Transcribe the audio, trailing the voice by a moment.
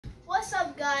what's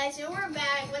up guys, and we're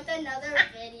back with another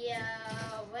video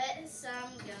with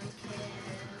some Goku.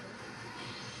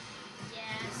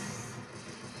 Yes,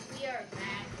 we are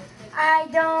back with the I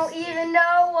don't even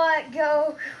know what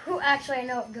Goku, actually I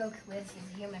know what Goku is,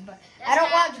 he's a human, but I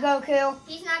don't watch Goku.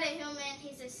 He's not a human,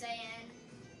 he's a Saiyan.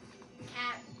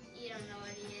 Cap, you don't know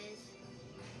what he is.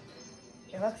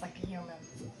 He looks like a human.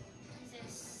 He's a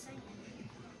Saiyan.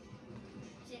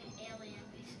 He's an alien,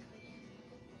 basically.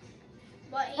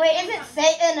 But Wait, isn't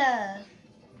Satan a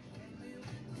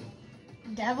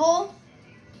devil?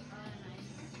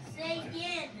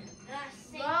 Satan.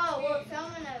 Bro, we're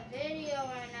filming a video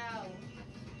right now.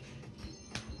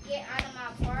 Get out of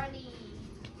my party.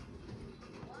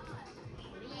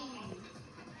 Please.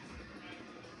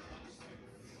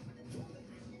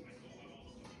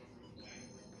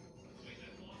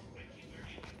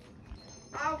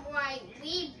 Alright,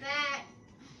 we back.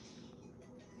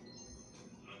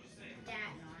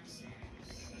 That nonsense.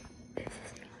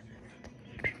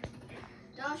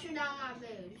 Don't shoot down my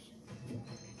boobs.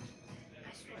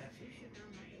 I swear, if you shoot down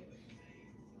my boobs.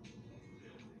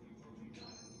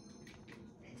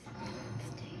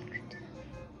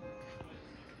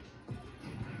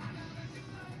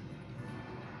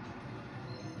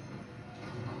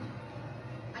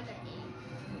 I got 8.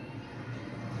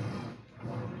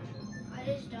 I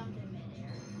just jumped in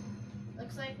midair.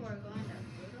 Looks like we're going to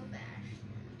Pluto Bash.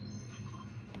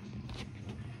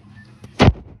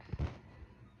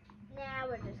 Now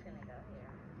we're just gonna go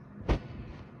here.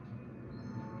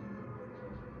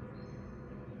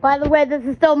 By the way, this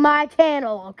is still my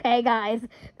channel, okay guys?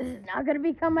 This is not gonna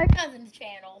become my cousin's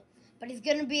channel, but he's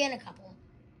gonna be in a couple.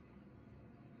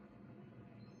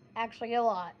 Actually, a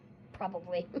lot,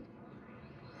 probably.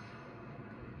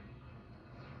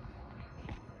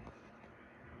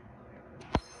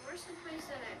 Where's the place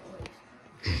that I always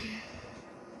go?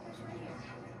 It's right here.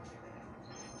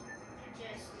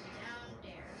 Just down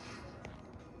there.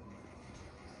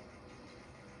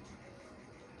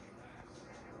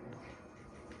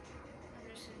 I'm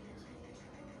just in this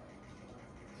area.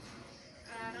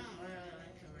 I don't really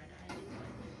like the red eye, but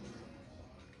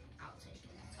I'll take it.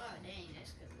 Oh dang,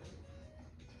 that's good loot.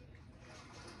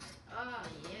 Oh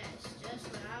yes, just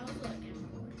what I was looking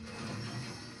for.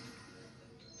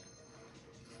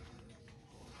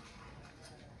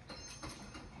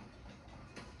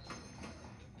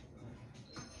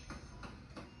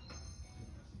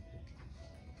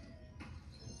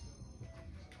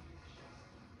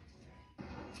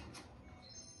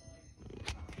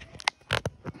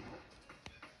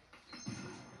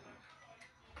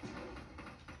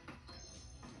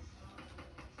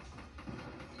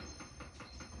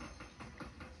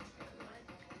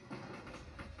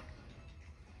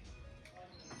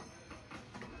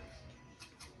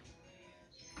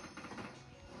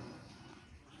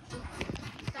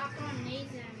 Stop throwing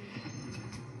nades at me.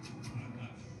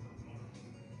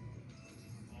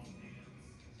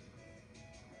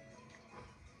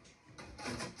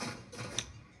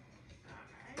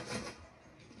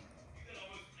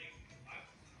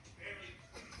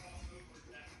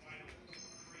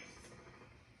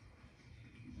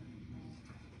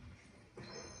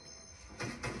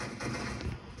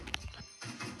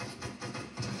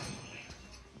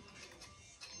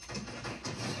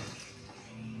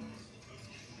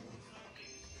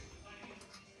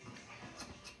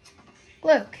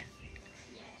 Luke,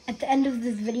 at the end of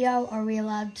this video, are we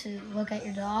allowed to look at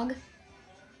your dog?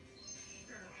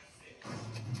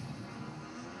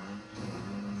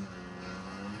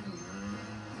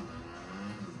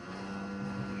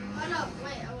 Oh no,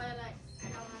 wait, I don't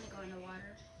want to go in the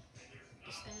water.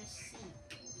 It's gonna sink.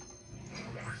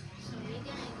 So we're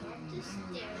gonna go up the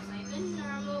stairs like a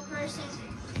normal person.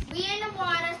 We in the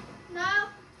water.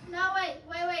 No,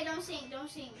 wait, don't sink.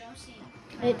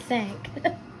 It sank.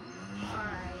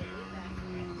 Alright, we back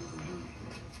here.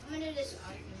 I'm gonna do this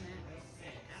argument real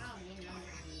quick. I don't need none of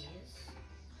these.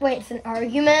 Wait, it's an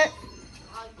argument?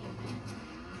 Argument.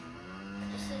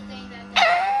 This is the thing that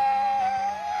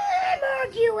I'm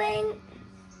arguing.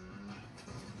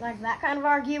 Like that kind of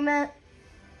argument?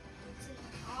 it's an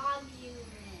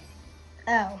argument.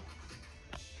 Oh.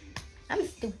 I'm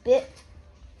stupid. You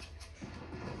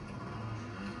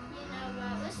know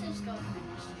what? Let's just go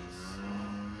finish this.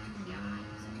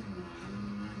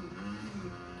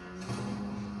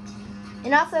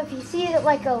 And also, if you see it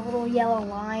like a little yellow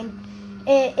line,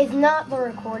 it is not the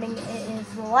recording, it is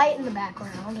the light in the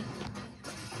background.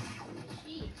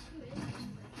 Jeez, who is this?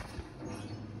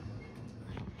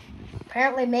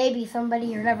 Apparently, maybe somebody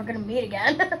you're never going to meet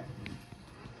again.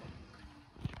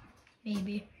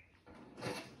 Maybe.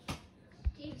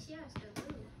 Jeez, yes, the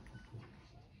blue.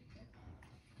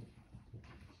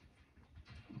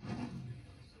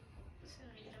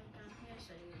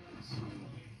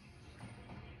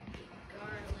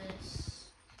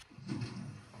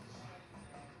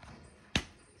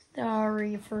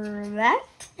 Sorry for that.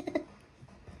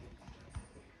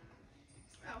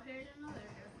 Oh, here's another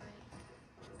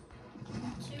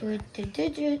Do, dirt do, do,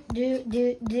 do, do,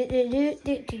 do, do, do,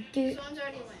 do, do, do. Someone's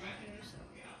already went here, so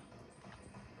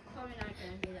probably not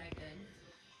gonna be that good.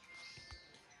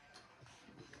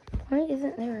 Why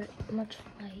isn't there much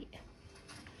light?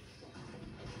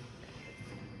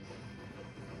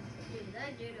 Dude,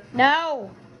 that dude.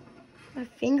 No! My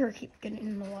finger keeps getting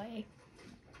in the way.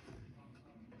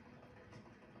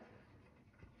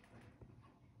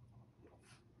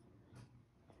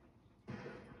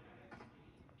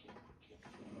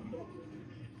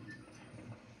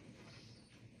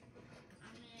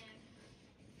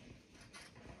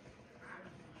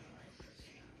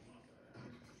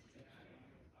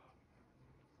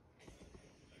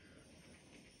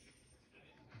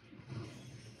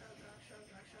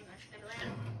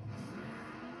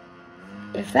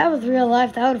 If that was real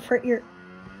life, that would have hurt your...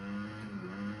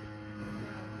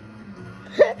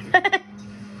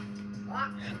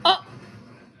 Oh!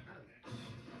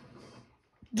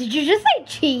 Did you just say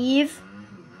cheese?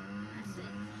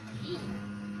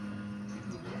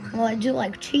 Well, I do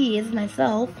like cheese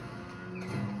myself.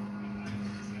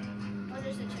 What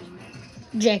is it,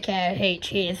 cheese? JK, I hate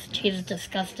cheese. Cheese is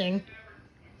disgusting.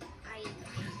 I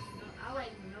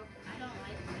like milk. I don't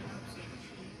like milk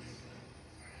cheese.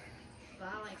 But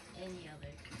I like any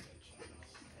other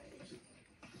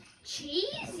cheese.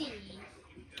 Cheesy!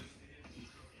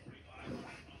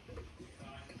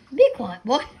 Be quiet,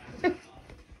 boy. I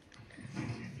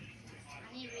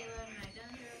need to reload my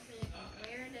guns real quick.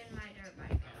 Where did my dirt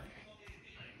bike go?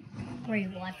 Where you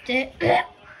left it. Where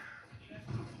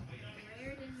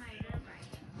did my dirt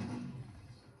bike go?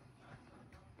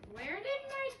 Where did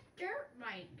my dirt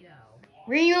bike go?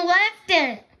 Where you left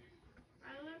it?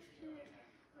 I left it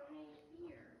right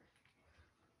here.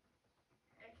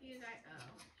 If you guys,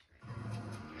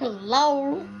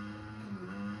 Hello.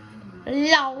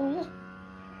 Hello.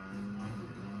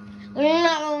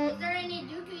 No. is there any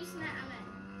Dookie snack? I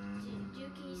meant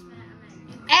Dookie snack. I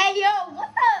meant Dookie. Hey, yo, what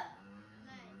the? I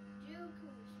meant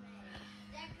Dookie snack.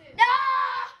 No!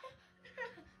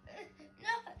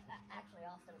 No. Actually,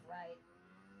 Austin's right.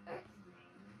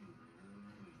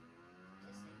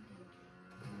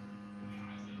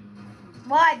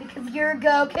 Why? Because you're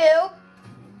Goku? Yeah, it's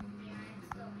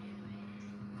still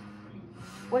anime.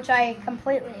 Which I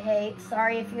completely hate.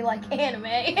 Sorry if you like anime.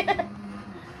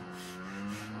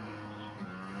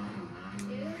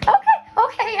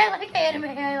 Okay, I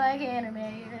like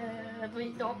anime.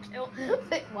 Please don't kill.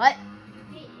 Wait, what?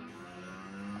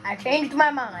 I changed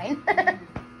my mind.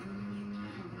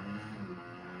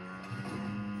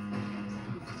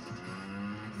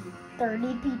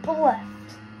 30 people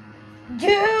left.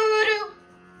 Doo-doo!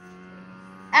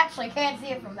 Actually, can't see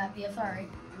it from that view, sorry.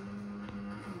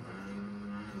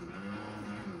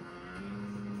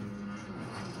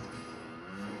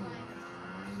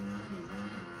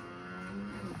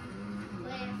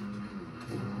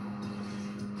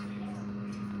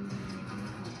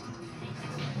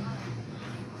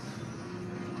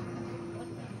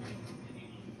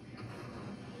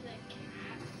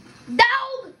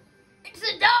 Dog! It's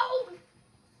a dog!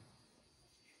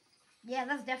 Yeah,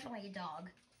 that's definitely a dog.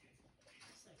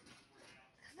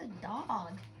 That's a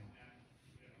dog.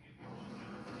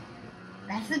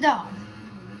 That's a dog.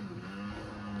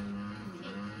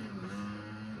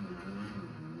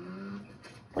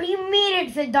 What do you mean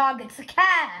it's a dog? It's a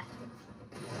cat.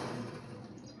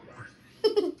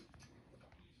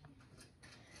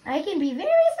 I can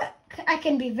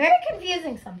be very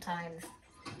confusing sometimes.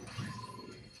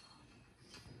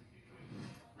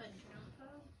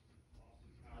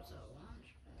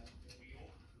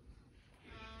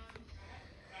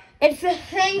 It's the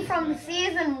thing from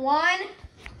season 1.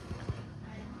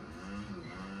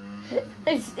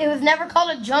 It was never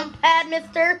called a jump pad,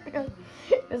 mister. It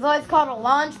was always called a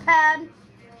launch pad.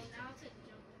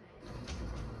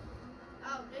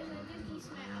 Oh, there's a Dookie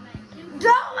smash.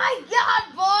 Oh my god,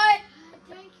 boy!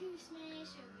 Dookie smash.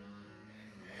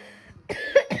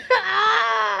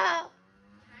 Ah!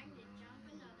 Time to jump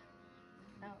another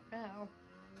one. Oh no.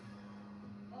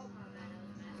 Oh my bad, that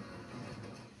was bad.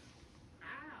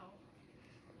 Ow.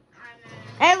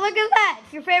 Hey, look at that.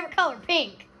 It's your favorite color,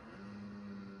 pink.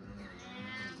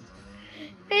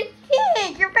 It's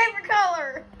pink, your favorite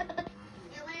color. It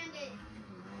landed.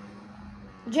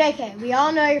 JK, we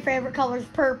all know your favorite color is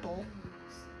purple.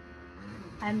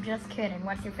 I'm just kidding.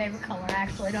 What's your favorite color? I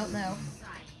actually don't know.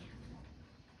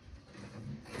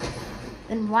 Cyan.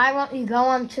 Then why won't you go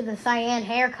on to the cyan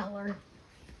hair color?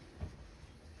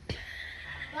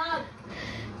 Bob.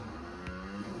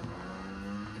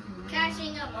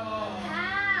 Catching up.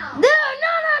 How?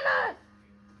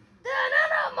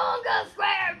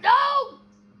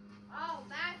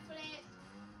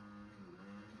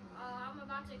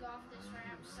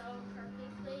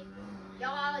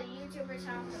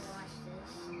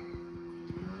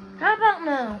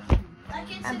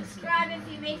 subscribe if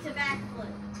he makes a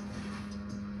backflip.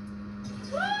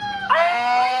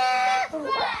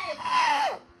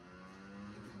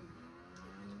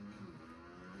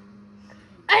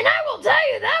 And I will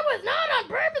tell you, that was not on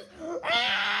purpose.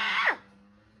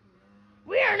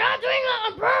 We are not doing it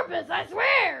on purpose, I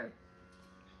swear.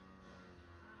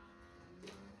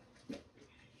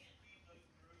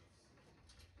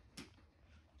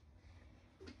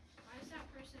 Why is that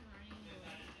person running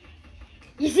away?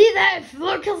 You see that? If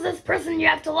Lord kills this person, you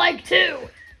have to like too.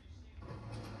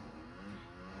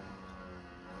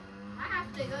 I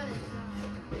have to go to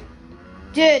zone.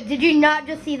 Dude, did you not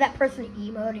just see that person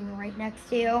emoting right next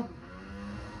to you?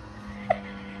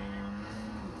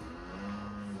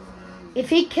 If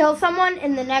he kills someone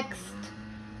in the next,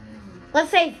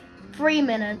 let's say 3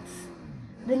 minutes,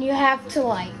 then you have to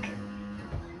like.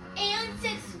 And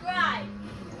subscribe.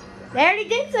 They already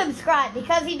did subscribe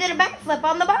because he did a backflip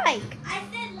on the bike. I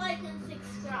said like and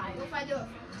subscribe. What if I do it?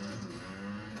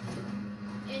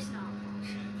 It's not.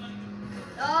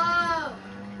 Oh.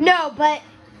 No, but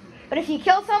if you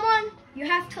kill someone, you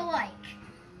have to like.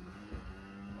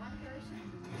 One person?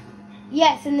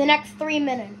 Yes, in the next 3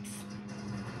 minutes.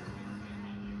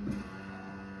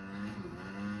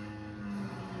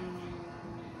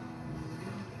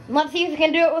 Let's see if we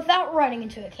can do it without running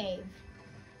into a cave.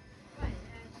 What?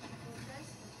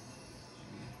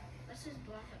 Let's just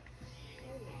block it.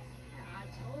 Oh, yeah, I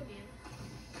told you.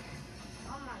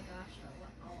 Oh my gosh. Oh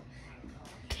my gosh.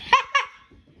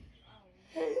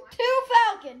 Two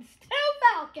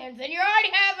falcons, and you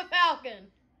already have a falcon.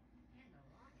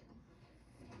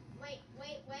 Wait.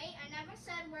 I never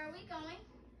said where are we going?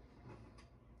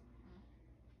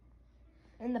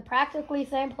 In the practically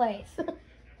same place.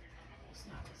 It's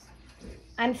not the same.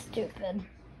 I'm stupid.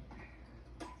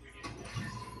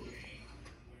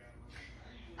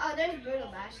 Oh, there's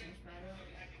brutal bastions, by the way.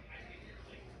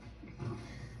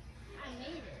 I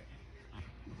made it. I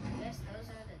guess those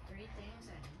are the 3 things I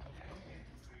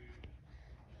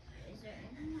did. Is there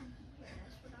anyone here?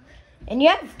 That's what I'm... And you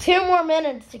have 2 more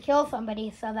minutes to kill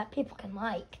somebody so that people can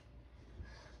like.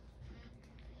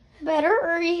 Better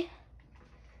hurry.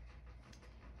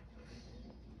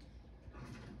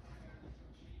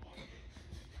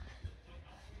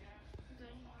 I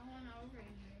went over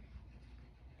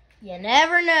here. You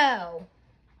never know.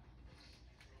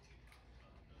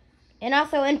 And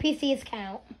also NPCs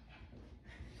count.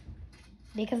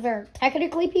 Because they're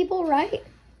technically people, right? I don't know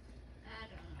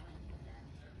any of that.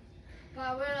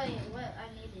 But really, what I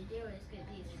need to do is get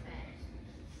these fast.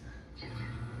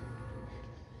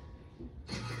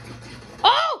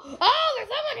 Oh, there's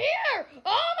someone here.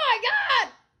 Oh my God.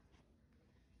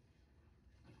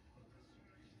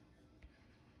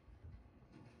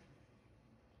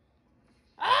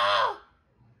 Oh,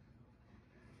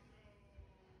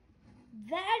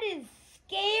 that is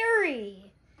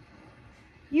scary.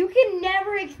 You can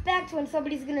never expect when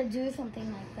somebody's gonna do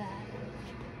something like that.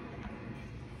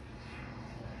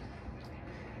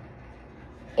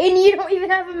 And you don't even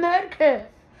have a med kit.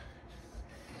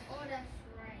 Oh, that's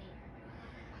right.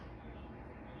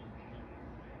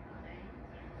 Okay.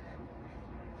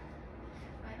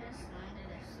 I just landed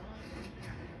as someone's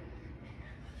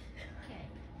okay.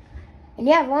 And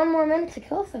you have 1 more minute to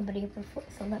kill somebody before,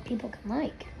 so that people can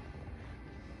like.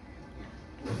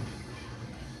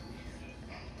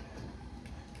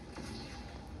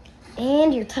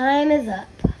 And your time is up.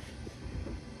 Dang,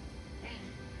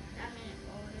 that minute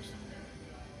forward or something.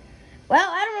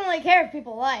 Well, I don't really care if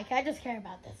people like. I just care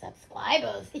about the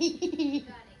subscribers. You gotta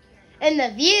care. And the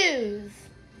views.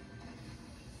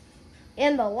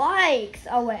 And the likes.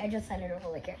 Oh, wait, I just said I don't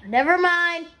really care. Never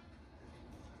mind. You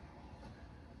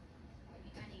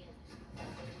gotta get this.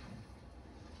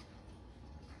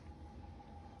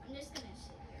 I'm just gonna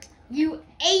sit here. You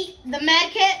ate the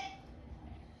med kit?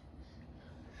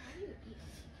 How do you eat?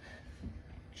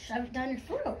 Shove it down your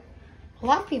throat. A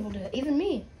lot of people do it, even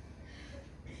me.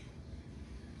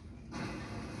 The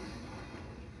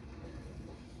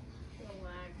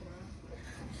lag, bro.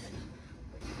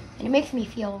 And it makes me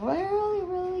feel really,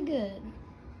 really good.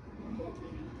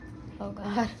 Oh,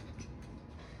 God.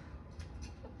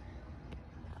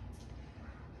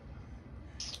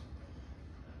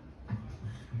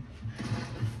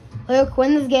 Luke,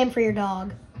 win this game for your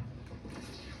dog.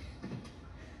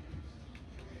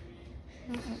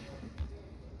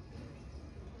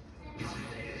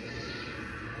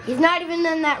 He's not even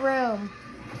in that room.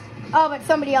 Oh, but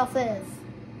somebody else is.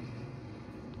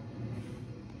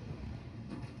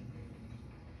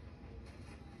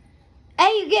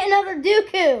 Hey, you get another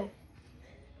Dooku.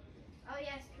 Oh,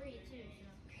 yes, 3 too.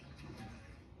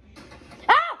 So.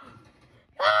 Oh!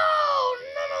 Oh,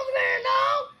 no, no, no.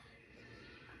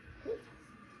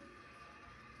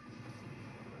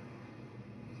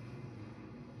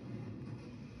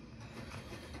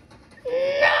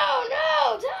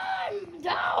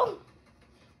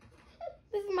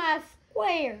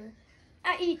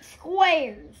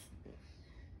 squares.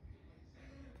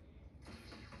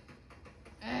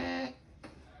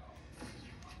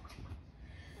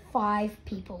 5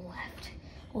 people left.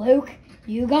 Luke,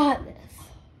 you got this.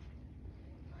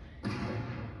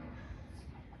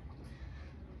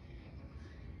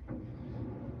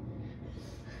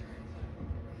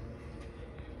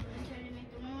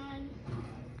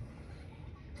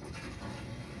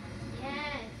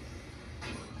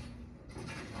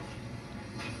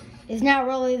 It's not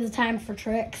really the time for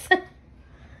tricks. No, I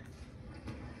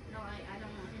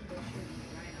don't want him to shoot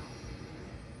me right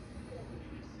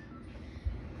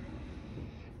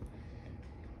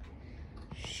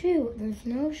now. Shoot, there's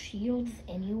no shields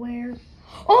anywhere.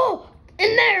 Oh,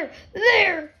 in there,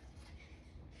 there.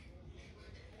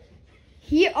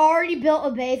 He already built a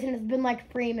base and it's been like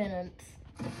 3 minutes.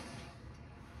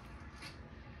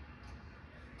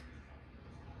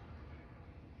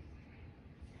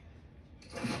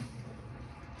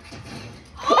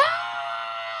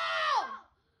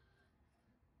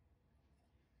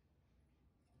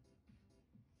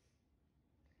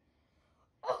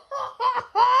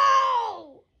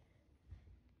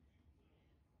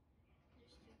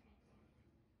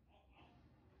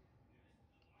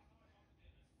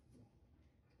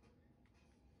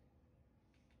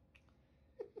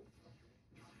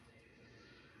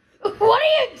 What are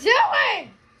you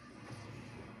doing?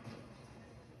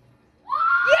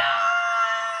 Yo!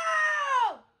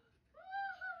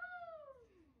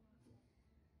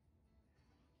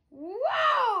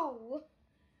 Whoa!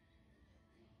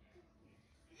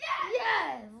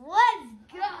 Yes, let's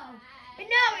go. And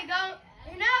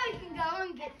now we can go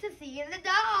and get to see the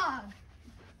dog.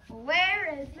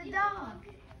 Where is the dog?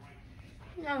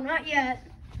 No, not yet.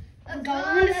 We're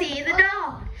going to see the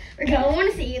dog. We're going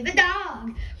to see the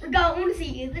dog. We're going to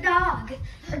see the dog.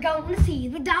 We're going to see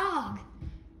the dog.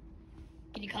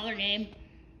 Can you call her name?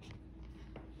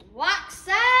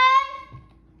 Roxanne!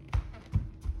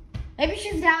 Maybe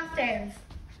she's downstairs.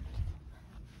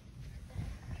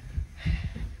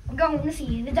 We're going to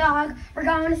see the dog. We're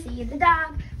going to see the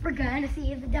dog. We're going to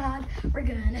see the dog. We're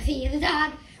going to see the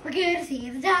dog. We're going to see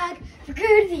the dog. We're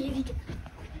going to see the dog.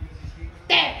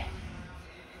 There.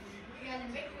 We got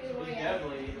a victory royale.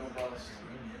 Definitely ain't no bus.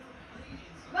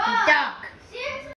 The dog.